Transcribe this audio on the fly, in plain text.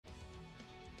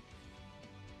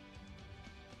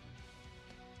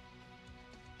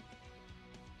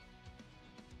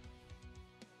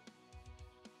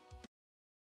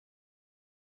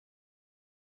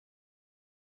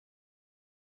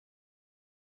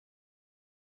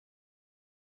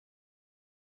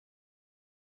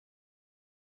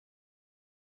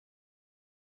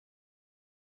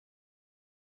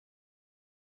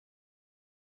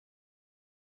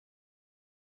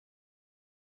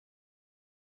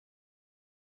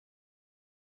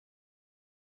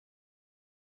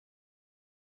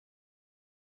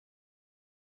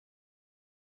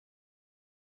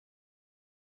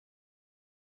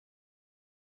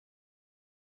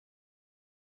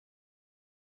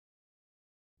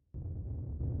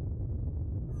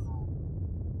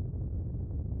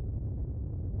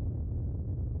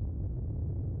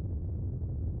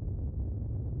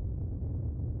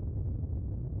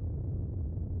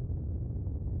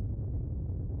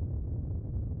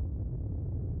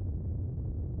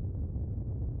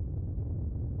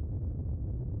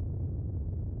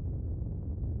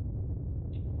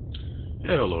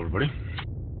Hey, hello, everybody.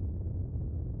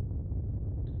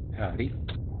 Howdy.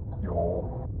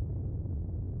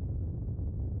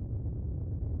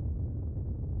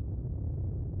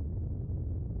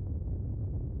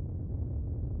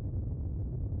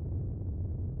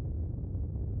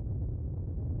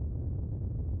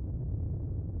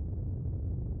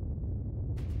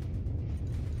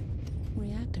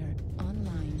 Reactor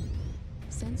online.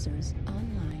 Sensors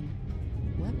online.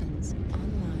 Weapons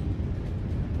online.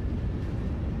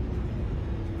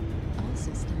 All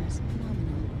systems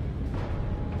nominal.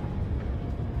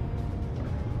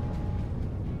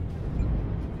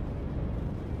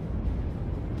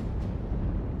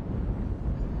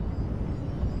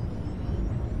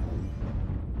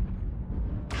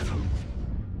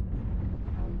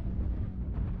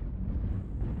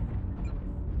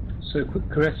 So,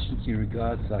 quick question in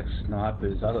regards to like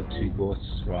snipers. I've got 2 Gauss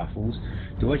rifles.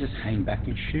 Do I just hang back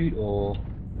and shoot, or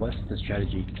what's the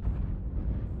strategy?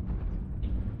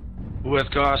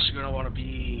 With Goss, you're going to want to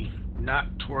be not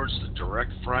towards the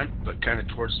direct front, but kind of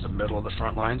towards the middle of the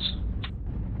front lines.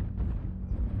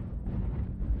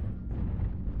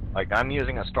 Like, I'm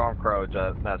using a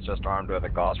Stormcrow that's just armed with a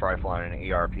Gauss rifle and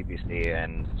an ER PPC,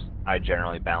 and I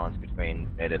generally balance between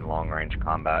mid and long range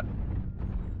combat.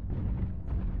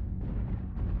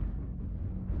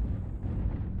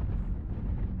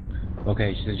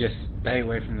 Okay, so just stay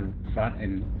away from the front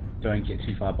and don't get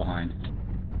too far behind.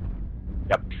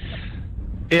 Yep.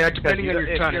 Yeah, depending on your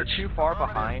if tonnage. you're too far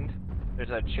behind, there's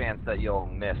a chance that you'll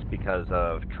miss because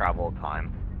of travel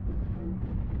time.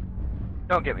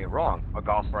 Don't get me wrong, a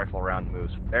Gauss rifle round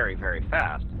moves very, very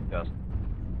fast, just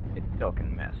it still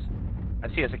can miss.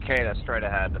 I see a cicada straight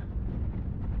ahead.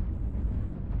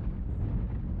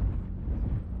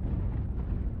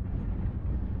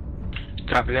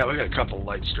 Copy that. We got a couple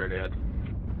lights straight ahead.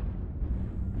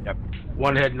 Yep.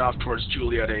 One heading off towards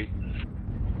Juliet 8.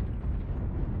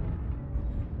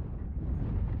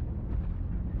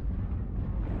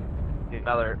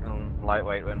 Another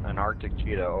lightweight, an Arctic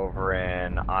cheetah over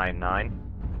in I-9.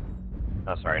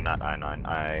 Oh, sorry, not I-9,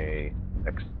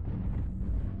 I-6.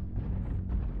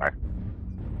 Sorry.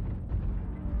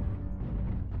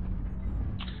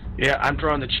 Yeah, I'm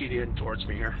drawing the cheetah in towards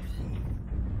me here.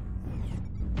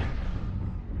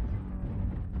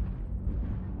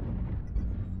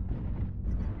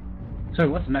 So,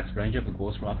 what's the max range of a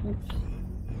Gauss rifle?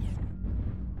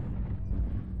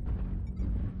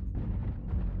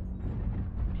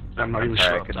 I'm not even Sorry,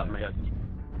 sure I off the top of my head.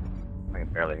 I can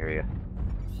barely hear you.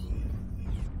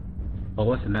 Or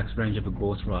what's the max range of a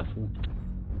Gauss rifle?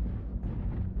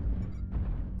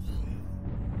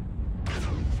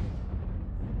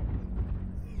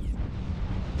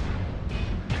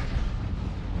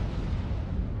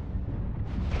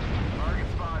 Target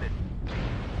spotted.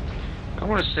 I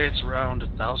want to say it's around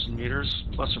 1,000 meters,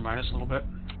 plus or minus a little bit.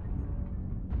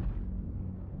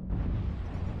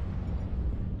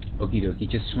 Okie dokie,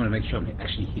 just want to make sure I'm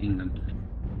actually hitting them.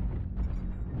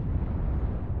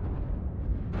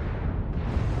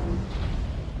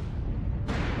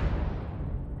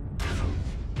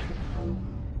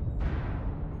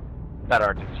 That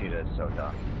Arctic cheetah is so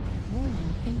dumb.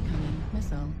 Warning, incoming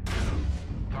missile.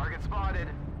 Target spotted.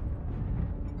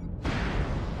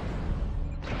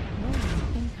 Warning,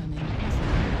 incoming missile.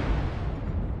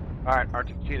 Alright,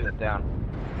 Arctic cheetah is down.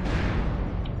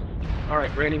 All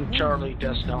right, raining Charlie,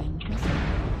 Warning, Desno. incoming missile.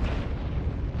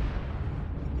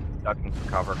 Ducking for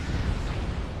cover.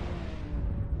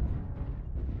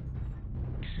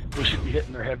 We should be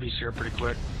hitting their heavies here pretty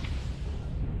quick.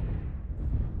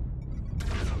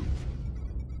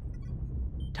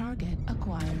 Target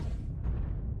acquired.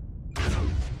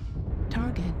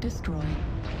 Target destroyed.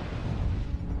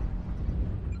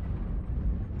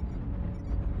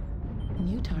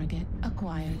 New target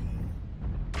acquired.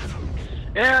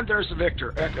 And there's the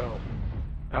Victor, Echo,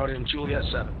 out in Juliet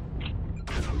 7.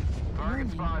 Target Warning,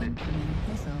 spotted. incoming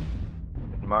missile.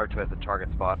 Marked with the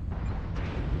target spot.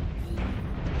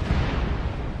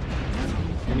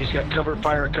 And he's got cover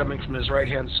fire coming from his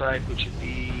right-hand side, which would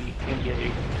be India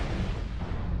 8.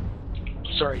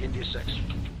 Sorry, India 6.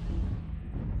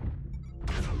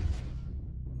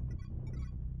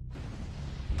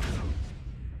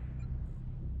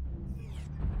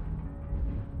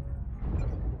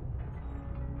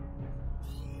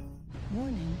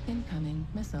 Warning, incoming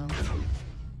missile.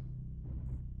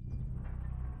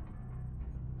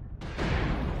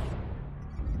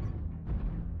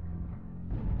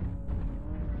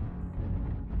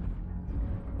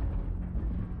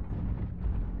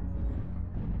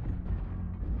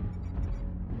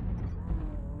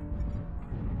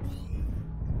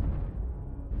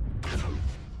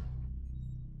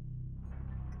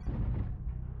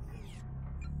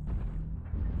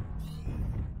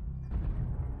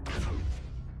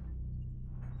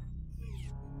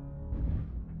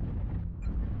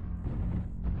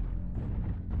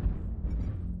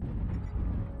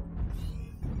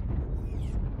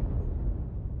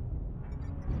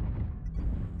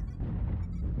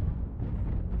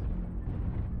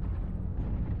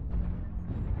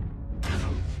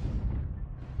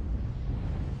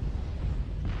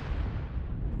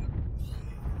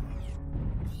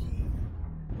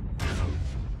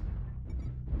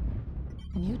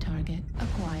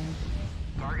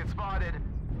 Target spotted.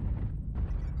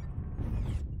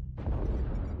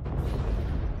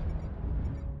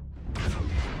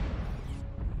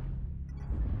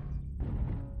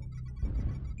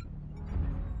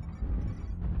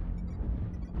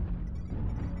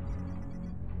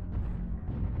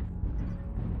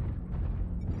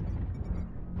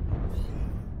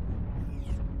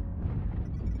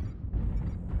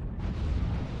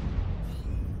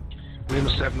 Lima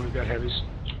 7, we've got heavies.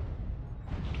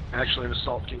 Actually, an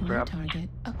assault king New crab. target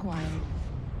acquired.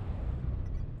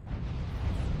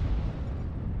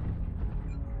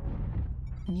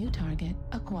 New target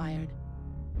acquired.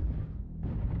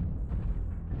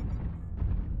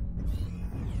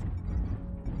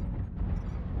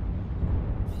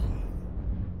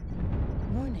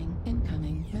 Warning,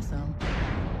 incoming missile.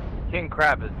 King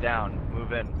Crab is down.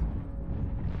 Move in.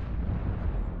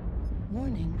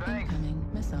 Warning, Thanks. incoming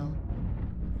missile.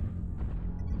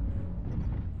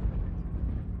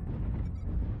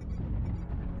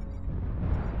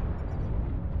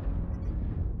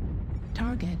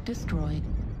 Target destroyed.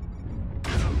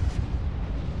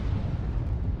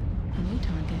 New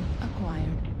target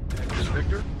acquired. Heavies,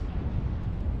 Victor.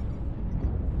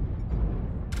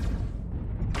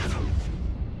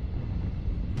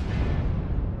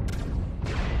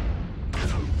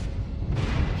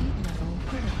 Heat level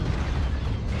critical.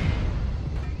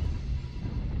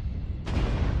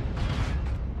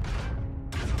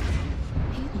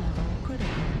 Heat level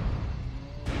critical.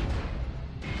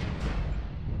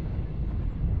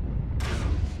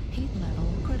 Heat level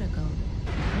critical.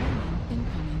 Warning,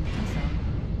 incoming missile.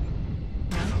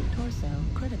 Right torso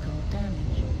critical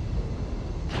damage.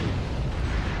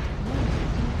 Warning,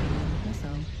 incoming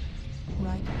missile.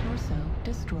 Right torso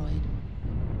destroyed.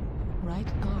 Right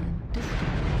arm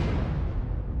destroyed.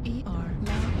 ER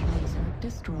live laser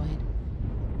destroyed.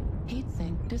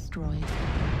 Heatsink destroyed.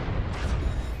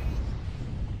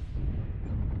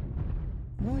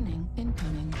 Warning,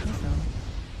 incoming missile.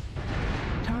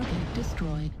 Target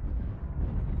destroyed.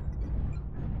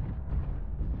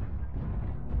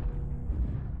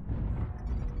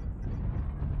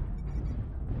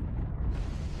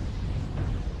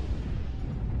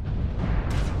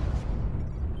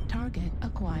 Target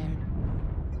acquired.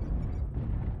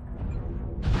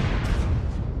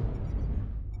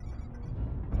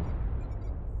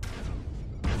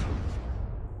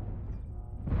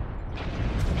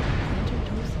 Center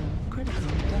torso critical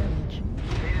damage.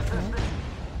 Need assistance.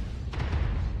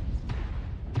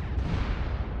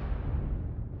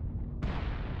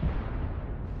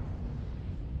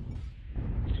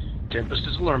 Tempest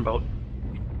is alarm boat.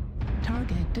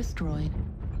 Target destroyed.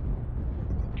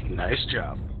 Nice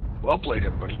job. Well played,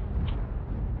 everybody.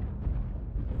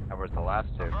 That was the last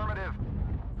two. Affirmative.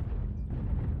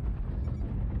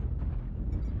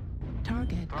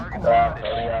 Target Target acquired.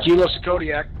 spotted. Kilo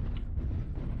Kodiak.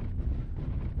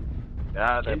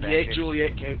 Yeah, they're 88 Banshee.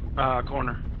 Juliet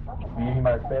corner.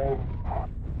 Ammo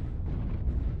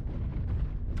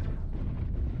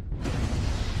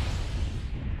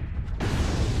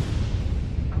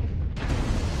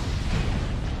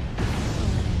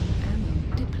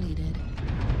depleted.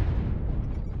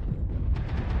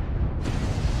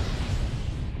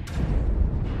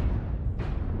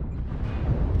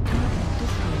 Target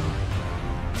destroyed.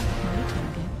 New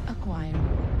target acquired.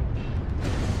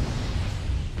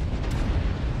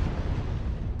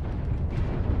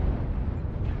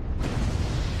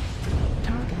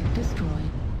 Target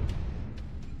destroyed.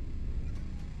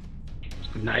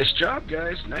 Nice job,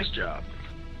 guys. Nice job.